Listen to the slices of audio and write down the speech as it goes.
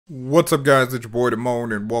What's up guys, it's your boy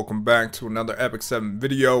Damone and welcome back to another Epic 7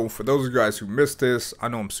 video. For those of you guys who missed this, I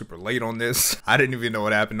know I'm super late on this. I didn't even know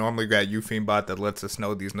what happened. Normally we got Ufiend bot that lets us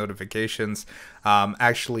know these notifications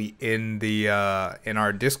actually in the in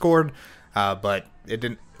our Discord, but it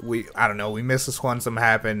didn't. I don't know, we missed this one, something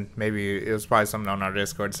happened. Maybe it was probably something on our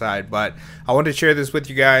Discord side, but I wanted to share this with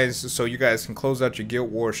you guys so you guys can close out your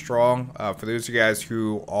Guild Wars strong. For those of you guys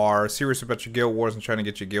who are serious about your Guild Wars and trying to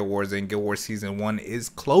get your Guild Wars in, Guild Wars Season 1 is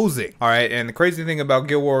closing. Alright, and the crazy thing about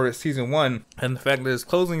Guild Wars Season 1 and the fact that it's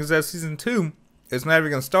closing is that Season 2 is not even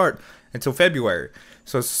going to start until February.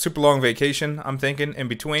 So it's a super long vacation, I'm thinking, in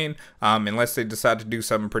between, unless they decide to do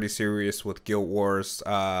something pretty serious with Guild Wars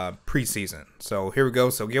preseason. So here we go.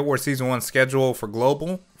 So Guild Wars Season 1 schedule for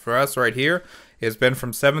global, for us right here, has been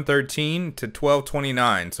from 7/13 to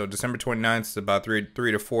 12/29. So December 29th is about three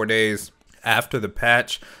to 4 days after the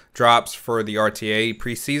patch drops for the RTA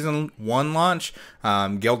preseason 1 launch.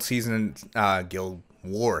 Guild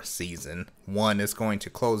War Season 1 is going to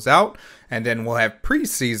close out, and then we'll have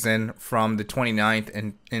preseason from the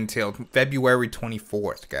 29th until February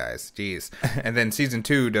 24th, guys. Jeez. And then Season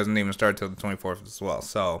 2 doesn't even start till the 24th as well.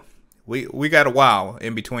 So we got a while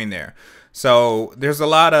in between there. So there's a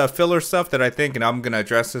lot of filler stuff that I think, and I'm going to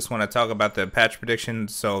address this when I talk about the patch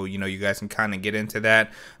predictions, so you know you guys can kind of get into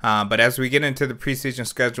that. But as we get into the preseason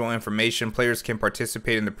schedule information, players can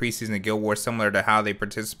participate in the preseason Guild Wars similar to how they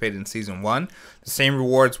participated in Season 1. The same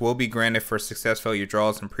rewards will be granted for successful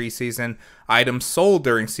withdrawals in preseason. Items sold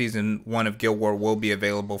during Season 1 of Guild Wars will be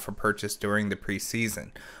available for purchase during the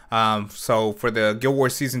preseason. So for the Guild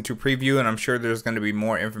Wars Season 2 preview, and I'm sure there's going to be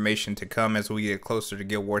more information to come as we get closer to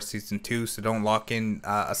Guild Wars Season 2, so don't lock in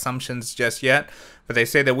assumptions just yet. But they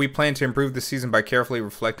say that we plan to improve the season by carefully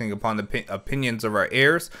reflecting upon the opinions of our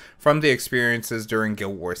heirs from the experiences during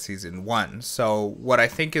Guild Wars Season 1. So what I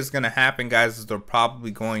think is going to happen, guys, is they're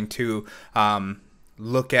probably going to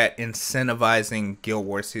look at incentivizing Guild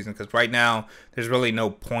Wars Season, because right now there's really no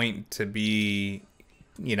point to be,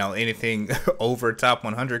 you know, anything over top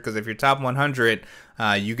 100, because if you're top 100,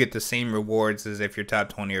 you get the same rewards as if you're top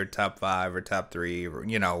 20 or top 5 or top 3 or,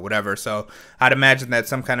 you know, whatever. So I'd imagine that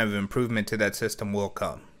some kind of improvement to that system will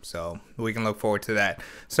come, so we can look forward to that.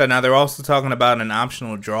 So now they're also talking about an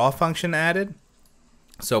optional draw function added.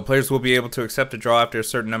 So players will be able to accept a draw after a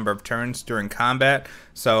certain number of turns during combat.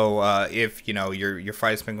 So if, you know, your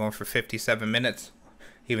fight's been going for 57 minutes,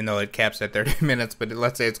 even though it caps at 30 minutes, but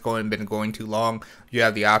let's say it's been going too long, you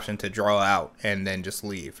have the option to draw out and then just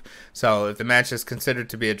leave. So if the match is considered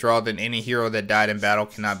to be a draw, then any hero that died in battle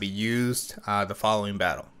cannot be used the following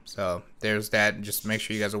battle. So there's that. Just make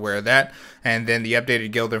sure you guys are aware of that. And then the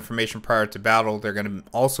updated guild information prior to battle, they're going to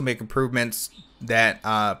also make improvements that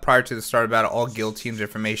prior to the start of battle, all guild teams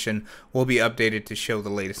information will be updated to show the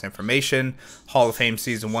latest information. Hall of Fame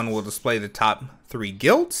Season 1 will display the top 3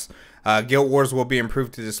 guilds. Guild Wars will be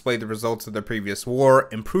improved to display the results of the previous war.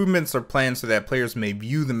 Improvements are planned so that players may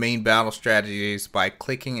view the main battle strategies by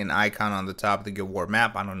clicking an icon on the top of the Guild War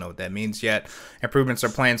map. I don't know what that means yet. Improvements are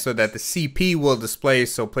planned so that the CP will display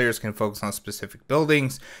so players can focus on specific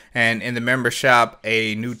buildings. And in the member shop,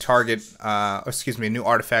 a new a new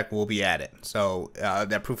artifact will be added. So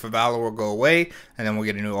that Proof of Valor will go away, and then we'll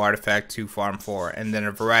get a new artifact to farm for. And then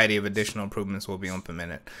a variety of additional improvements will be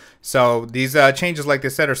implemented. So these changes, like I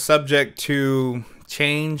said, are subject to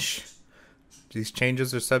change. These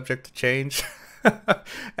changes are subject to change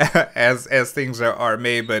as things are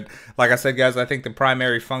made. But like I said, guys, I think the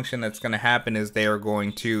primary function that's going to happen is they are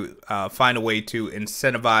going to find a way to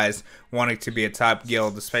incentivize wanting to be a top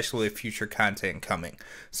guild, especially with future content coming.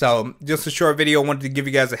 So just a short video. I wanted to give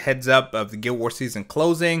you guys a heads up of the Guild Wars season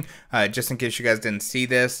closing, just in case you guys didn't see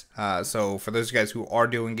this. So for those guys who are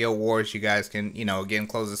doing Guild Wars, you guys can, you know, again,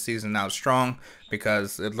 close the season out strong,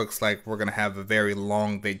 because it looks like we're going to have a very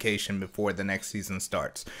long vacation before the next season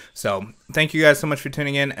starts. So thank you guys so much for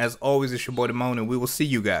tuning in. As always, it's your boy Damone, and we will see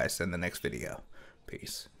you guys in the next video.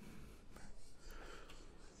 Peace.